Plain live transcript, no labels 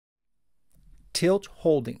Tilt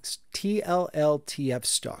Holdings TLLTF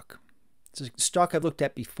stock. It's a stock I've looked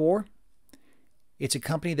at before. It's a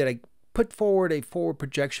company that I put forward a forward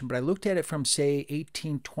projection, but I looked at it from, say,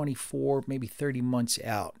 18, 24, maybe 30 months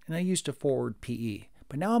out, and I used a forward PE.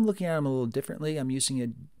 But now I'm looking at them a little differently. I'm using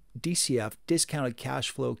a DCF, discounted cash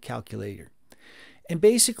flow calculator. And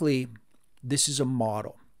basically, this is a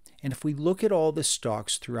model. And if we look at all the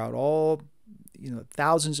stocks throughout all,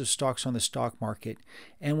 thousands of stocks on the stock market,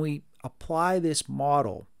 and we apply this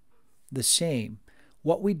model the same,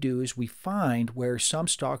 what we do is we find where some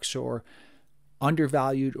stocks are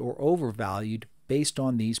undervalued or overvalued based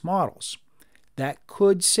on these models. That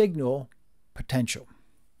could signal potential.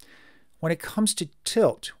 When it comes to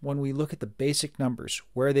Tilt, when we look at the basic numbers,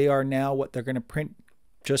 where they are now, what they're going to print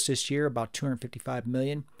just this year, about 255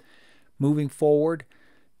 million. Moving forward,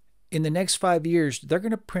 in the next 5 years, they're going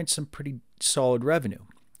to print some pretty solid revenue.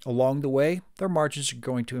 Along the way, their margins are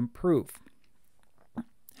going to improve.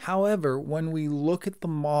 However, when we look at the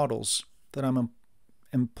models that I'm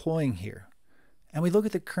employing here, and we look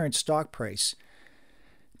at the current stock price,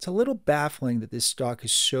 it's a little baffling that this stock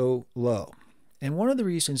is so low. And one of the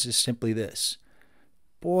reasons is simply this.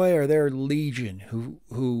 Boy, are there legion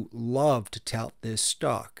who love to tout this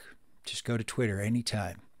stock. Just go to Twitter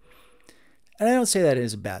anytime. And I don't say that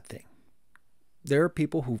as a bad thing. There are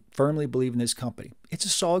people who firmly believe in this company. It's a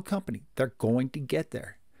solid company. They're going to get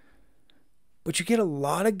there. But you get a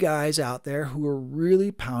lot of guys out there who are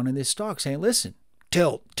really pounding this stock saying, listen,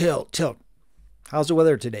 tilt, tilt, tilt. How's the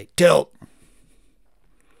weather today? Tilt.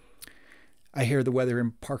 I hear the weather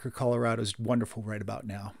in Parker, Colorado is wonderful right about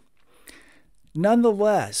now.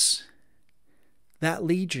 Nonetheless, that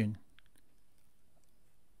legion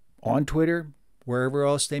on Twitter, wherever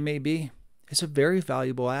else they may be, is a very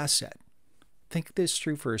valuable asset. Think this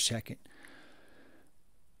through for a second.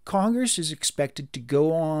 Congress is expected to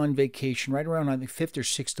go on vacation right around, I think, 5th or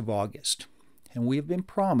 6th of August. And we have been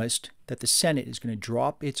promised that the Senate is going to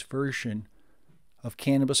drop its version of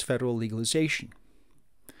cannabis federal legalization.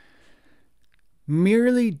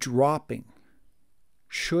 Merely dropping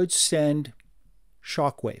should send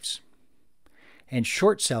shockwaves. And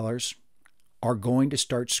short sellers are going to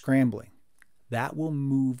start scrambling. That will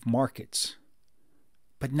move markets.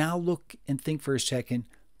 But now look and think for a second,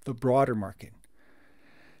 the broader market.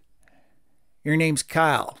 Your name's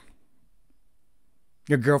Kyle.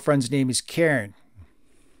 Your girlfriend's name is Karen.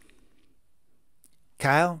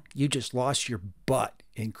 Kyle, you just lost your butt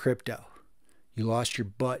in crypto. You lost your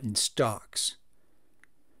butt in stocks.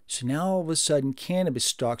 So now all of a sudden, cannabis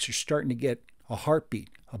stocks are starting to get a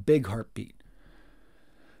heartbeat, a big heartbeat.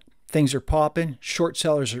 Things are popping, short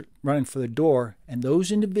sellers are running for the door, and those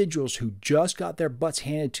individuals who just got their butts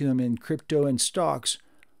handed to them in crypto and stocks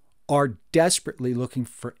are desperately looking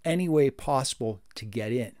for any way possible to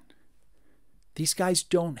get in. These guys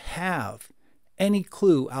don't have any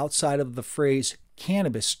clue outside of the phrase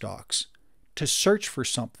cannabis stocks to search for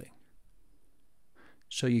something.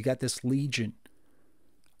 So you got this legion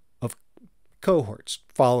of cohorts,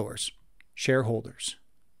 followers, shareholders,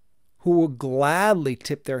 who will gladly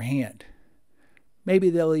tip their hand. Maybe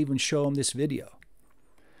they'll even show them this video.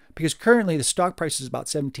 Because currently the stock price is about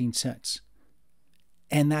 17 cents.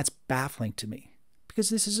 And that's baffling to me. Because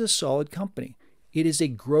this is a solid company. It is a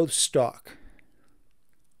growth stock.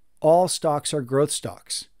 All stocks are growth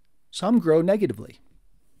stocks. Some grow negatively.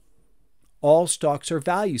 All stocks are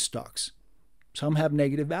value stocks. Some have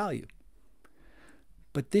negative value.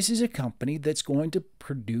 But this is a company that's going to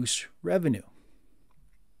produce revenue.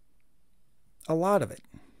 A lot of it.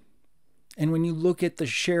 And when you look at the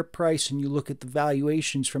share price and you look at the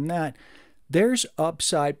valuations from that, there's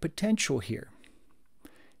upside potential here.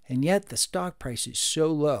 And yet the stock price is so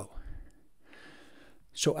low.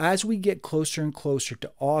 So as we get closer and closer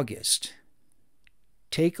to August,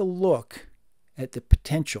 take a look at the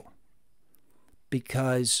potential.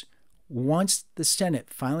 Because once the Senate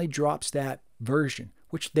finally drops that version,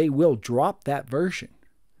 which they will drop that version,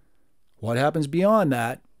 what happens beyond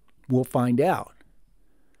that, we'll find out.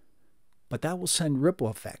 But that will send ripple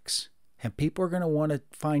effects. And people are going to want to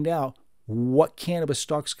find out, what cannabis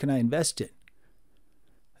stocks can I invest in?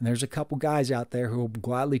 And there's a couple guys out there who will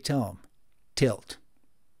gladly tell them, tilt,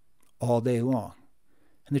 all day long.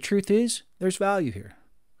 And the truth is, there's value here.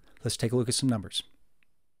 Let's take a look at some numbers.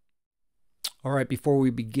 All right, before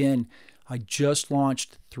we begin, I just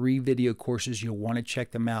launched 3 video courses. You'll want to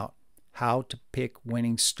check them out. How to pick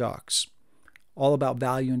winning stocks. All about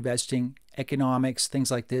value investing, economics, things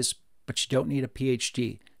like this, but you don't need a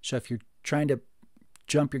PhD. So if you're trying to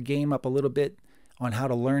jump your game up a little bit on how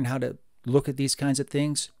to learn how to look at these kinds of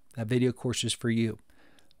things, that video course is for you.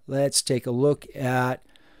 Let's take a look at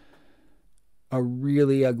a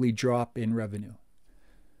really ugly drop in revenue.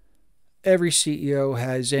 Every CEO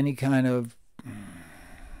has any kind of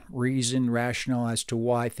reason, rationale as to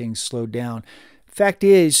why things slowed down. Fact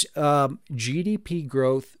is, GDP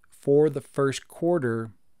growth for the first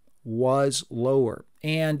quarter was lower.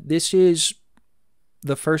 And this is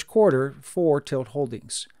the first quarter for Tilt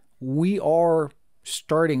Holdings. We are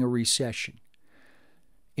starting a recession.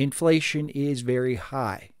 Inflation is very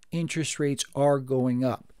high. Interest rates are going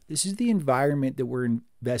up. This is the environment that we're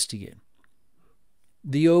investing in.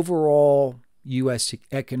 The overall U.S.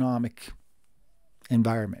 economic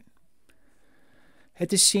environment. At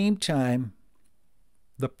the same time,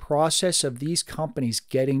 the process of these companies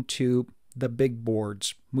getting to the big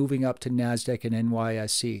boards, moving up to NASDAQ and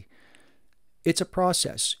NYSE, it's a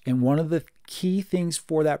process. And one of the key things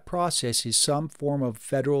for that process is some form of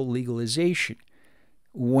federal legalization.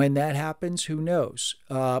 When that happens, who knows?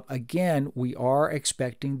 Again, we are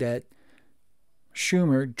expecting that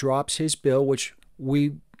Schumer drops his bill, which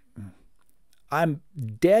I'm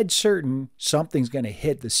dead certain something's going to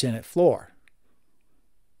hit the Senate floor.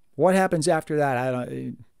 What happens after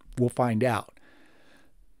that, we'll find out.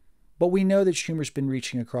 But we know that Schumer's been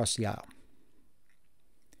reaching across the aisle,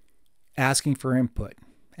 asking for input.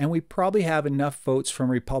 And we probably have enough votes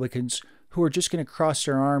from Republicans who are just going to cross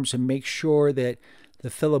their arms and make sure that the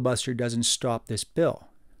filibuster doesn't stop this bill.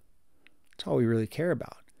 That's all we really care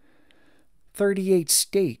about. 38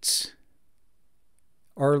 states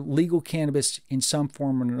are legal cannabis in some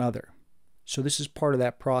form or another. So this is part of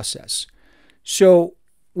that process. So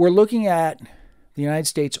we're looking at the United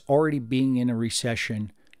States already being in a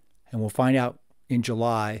recession, and we'll find out in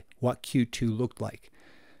July what Q2 looked like.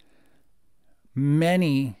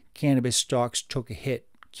 Many cannabis stocks took a hit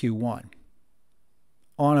Q1.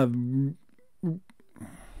 On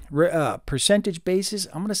a percentage basis,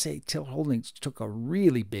 I'm going to say Tilt Holdings took a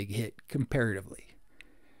really big hit comparatively.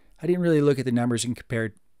 I didn't really look at the numbers and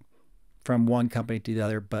compare from one company to the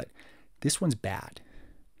other, but this one's bad.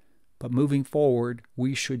 But moving forward,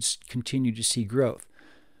 we should continue to see growth.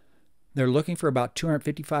 They're looking for about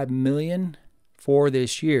 $255 million for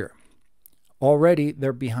this year. Already,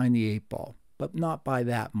 they're behind the 8 ball, but not by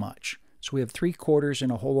that much. So we have 3 quarters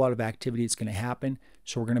and a whole lot of activity that's going to happen.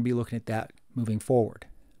 So we're going to be looking at that moving forward.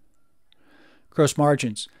 Gross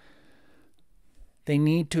margins. They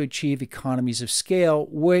need to achieve economies of scale,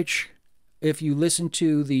 which, if you listen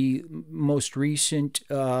to the most recent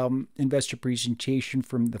investor presentation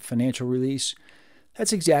from the financial release,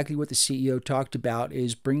 that's exactly what the CEO talked about,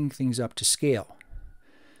 is bringing things up to scale.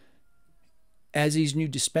 As these new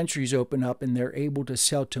dispensaries open up and they're able to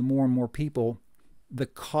sell to more and more people, the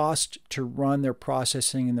cost to run their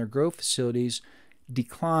processing and their grow facilities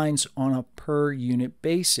declines on a per unit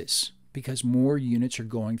basis because more units are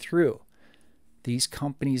going through. These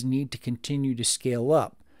companies need to continue to scale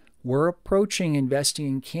up. We're approaching investing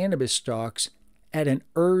in cannabis stocks at an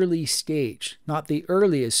early stage, not the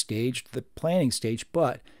earliest stage, the planning stage,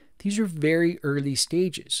 but these are very early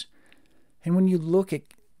stages. And when you look at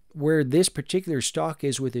where this particular stock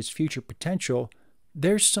is with its future potential,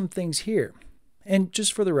 there's some things here. And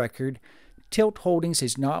just for the record, Tilt Holdings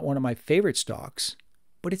is not one of my favorite stocks,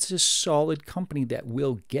 but it's a solid company that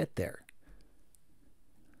will get there.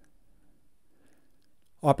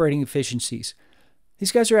 Operating efficiencies.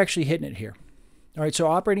 These guys are actually hitting it here. All right, so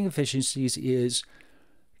operating efficiencies is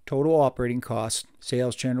total operating costs,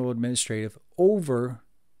 sales, general, administrative, over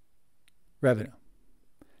revenue.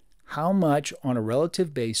 How much on a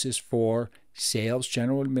relative basis for sales,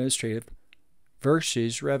 general, administrative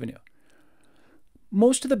versus revenue?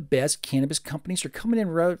 Most of the best cannabis companies are coming in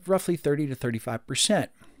roughly 30 to 35%,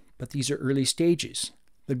 but these are early stages.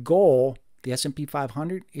 The goal, the S&P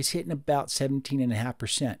 500, is hitting about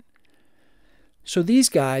 17.5%. So these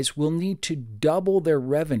guys will need to double their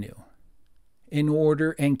revenue in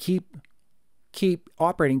order and keep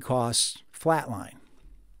operating costs flatline.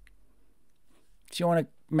 If you want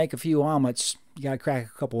to make a few omelets, you got to crack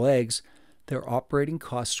a couple eggs. Their operating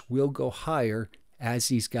costs will go higher as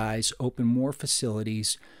these guys open more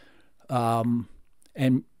facilities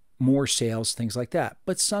and more sales, things like that.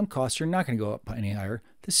 But some costs are not going to go up any higher.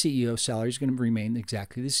 The CEO's salary is going to remain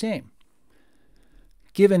exactly the same.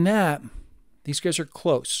 Given that, these guys are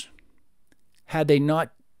close. Had they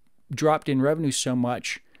not dropped in revenue so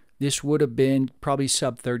much, this would have been probably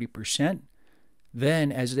sub 30%.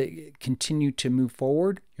 Then as they continue to move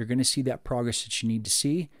forward, you're going to see that progress that you need to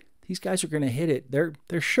see. These guys are going to hit it.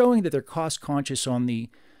 They're showing that they're cost conscious on the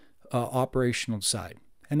operational side,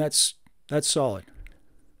 and that's solid.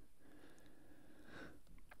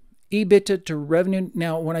 EBITDA to revenue.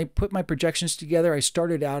 Now, when I put my projections together, I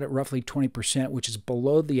started out at roughly 20%, which is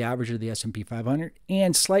below the average of the S&P 500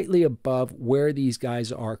 and slightly above where these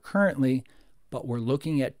guys are currently. But we're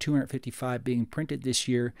looking at 255 being printed this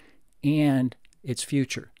year and its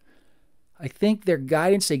future. I think their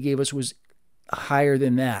guidance they gave us was higher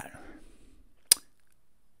than that.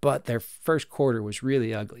 But their first quarter was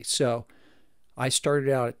really ugly. So I started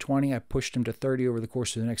out at 20. I pushed them to 30 over the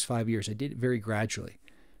course of the next 5 years. I did it very gradually.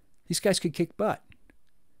 These guys could kick butt.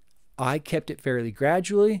 I kept it fairly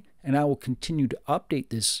gradually, and I will continue to update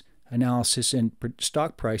this analysis and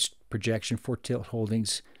stock price projection for Tilt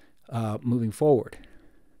Holdings moving forward.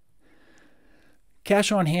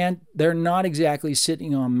 Cash on hand, they're not exactly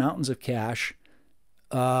sitting on mountains of cash,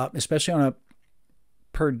 especially on a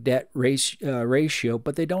per debt ratio,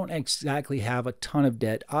 but they don't exactly have a ton of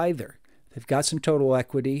debt either. They've got some total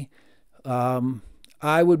equity.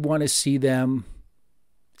 I would want to see them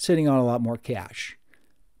sitting on a lot more cash,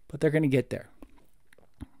 but they're going to get there.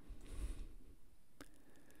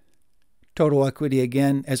 Total equity,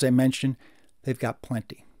 again, as I mentioned, they've got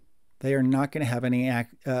plenty. They are not going to have any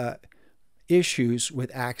issues with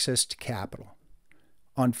access to capital.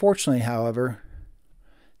 Unfortunately, however,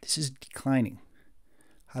 this is declining.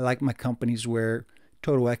 I like my companies where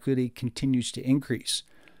total equity continues to increase.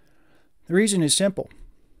 The reason is simple.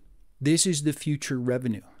 This is the future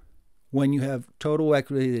revenue. When you have total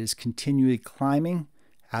equity that is continually climbing,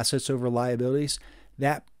 assets over liabilities,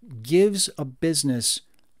 that gives a business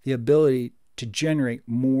the ability to generate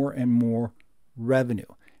more and more revenue.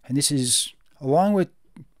 And this is, along with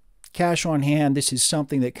cash on hand, this is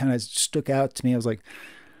something that kind of stuck out to me. I was like,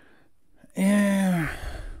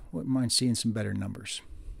 wouldn't mind seeing some better numbers.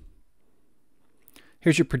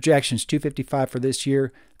 Here's your projections, 255 for this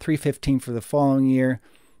year, 315 for the following year.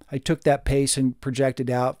 I took that pace and projected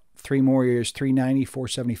out 3 more years, 390,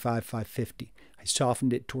 475, 550. I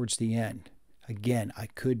softened it towards the end. Again, I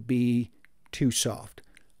could be too soft.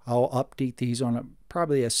 I'll update these on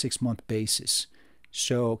probably a 6-month basis,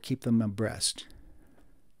 so keep them abreast.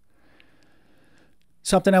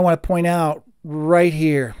 Something I want to point out right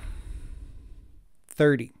here,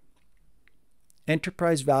 30.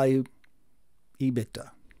 Enterprise value EBITDA.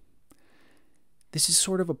 This is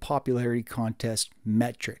sort of a popularity contest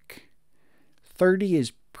metric. 30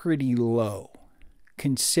 is pretty low,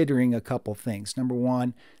 considering a couple things. Number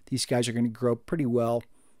one, these guys are going to grow pretty well,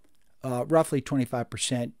 roughly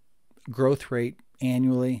 25% growth rate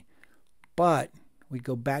annually. But we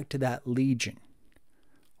go back to that legion.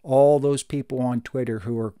 All those people on Twitter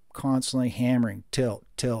who are constantly hammering tilt,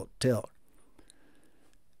 tilt, tilt.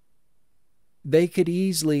 They could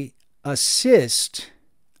easily assist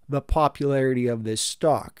the popularity of this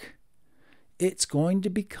stock. It's going to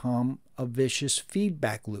become a vicious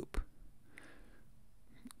feedback loop.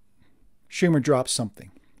 Schumer drops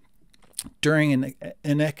something during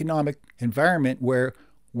an economic environment where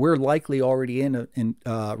we're likely already in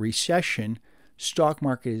a recession. Stock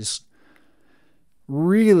market is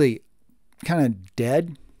really kind of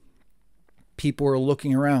dead. People are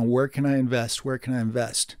looking around. Where can I invest? Where can I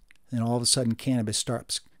invest? And all of a sudden, cannabis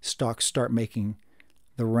stocks start making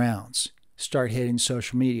the rounds, start hitting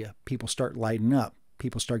social media. People start lighting up.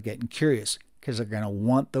 People start getting curious because they're going to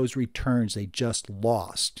want those returns they just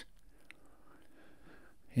lost.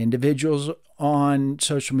 Individuals on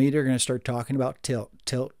social media are going to start talking about tilt,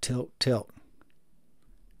 tilt, tilt, tilt.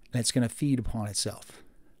 And it's going to feed upon itself.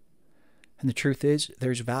 And the truth is,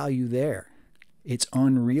 there's value there. It's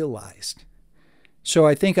unrealized. So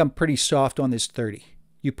I think I'm pretty soft on this 30.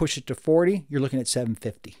 You push it to 40, you're looking at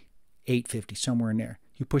 750, 850, somewhere in there.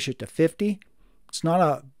 You push it to 50, it's not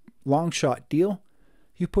a long shot deal.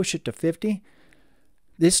 You push it to 50,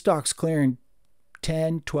 this stock's clearing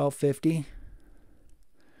 10, 1250.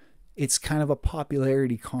 It's kind of a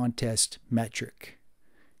popularity contest metric.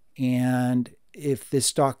 And if this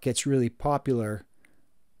stock gets really popular,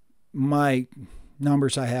 my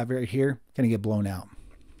numbers I have right here are going to get blown out.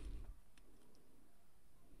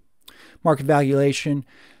 Market valuation,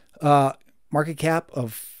 market cap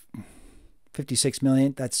of 56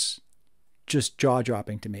 million. That's just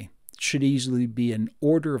jaw-dropping to me. It should easily be an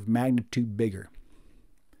order of magnitude bigger.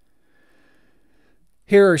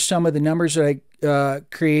 Here are some of the numbers that I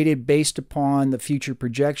created based upon the future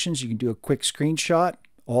projections. You can do a quick screenshot.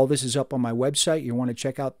 All this is up on my website. You want to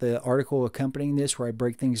check out the article accompanying this where I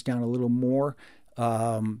break things down a little more.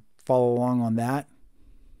 Follow along on that.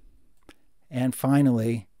 And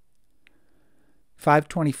finally,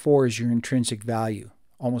 524 is your intrinsic value.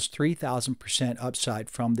 Almost 3,000%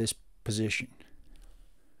 upside from this position.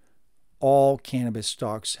 All cannabis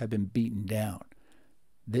stocks have been beaten down.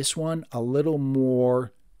 This one, a little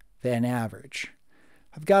more than average.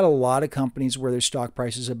 I've got a lot of companies where their stock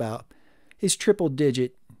price is triple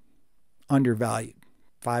digit undervalued,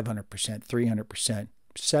 500%, 300%,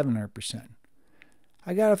 700%.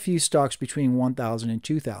 I got a few stocks between 1,000 and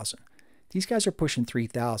 2,000. These guys are pushing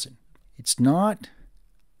 3,000. It's not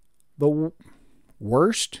the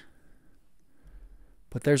worst,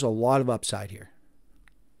 but there's a lot of upside here.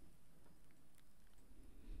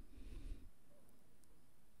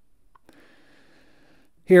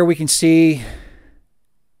 Here we can see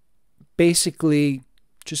basically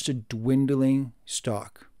just a dwindling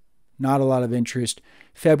stock. Not a lot of interest.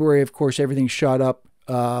 February, of course, everything shot up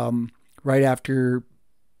right after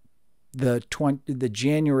the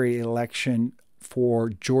January election for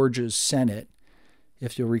Georgia's Senate.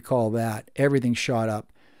 If you'll recall that, everything shot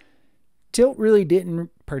up. Tilt really didn't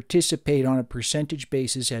participate on a percentage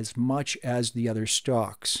basis as much as the other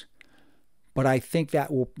stocks. But I think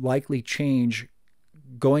that will likely change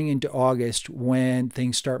going into August when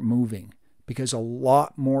things start moving, because a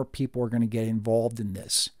lot more people are going to get involved in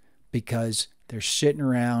this because they're sitting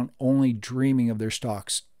around only dreaming of their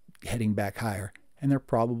stocks heading back higher, and they're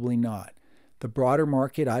probably not. The broader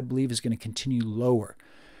market, I believe, is going to continue lower.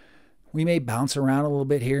 We may bounce around a little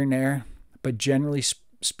bit here and there, but generally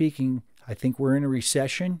speaking, I think we're in a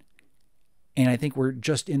recession, and I think we're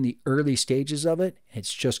just in the early stages of it.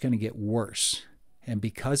 It's just going to get worse. And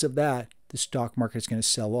because of that, the stock market is going to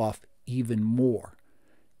sell off even more.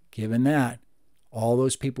 Given that, all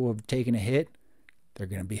those people who have taken a hit, they're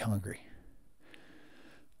going to be hungry.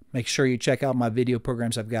 Make sure you check out my video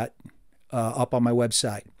programs I've got up on my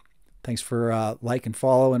website. Thanks for like and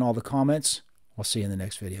follow and all the comments. I'll see you in the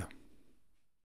next video.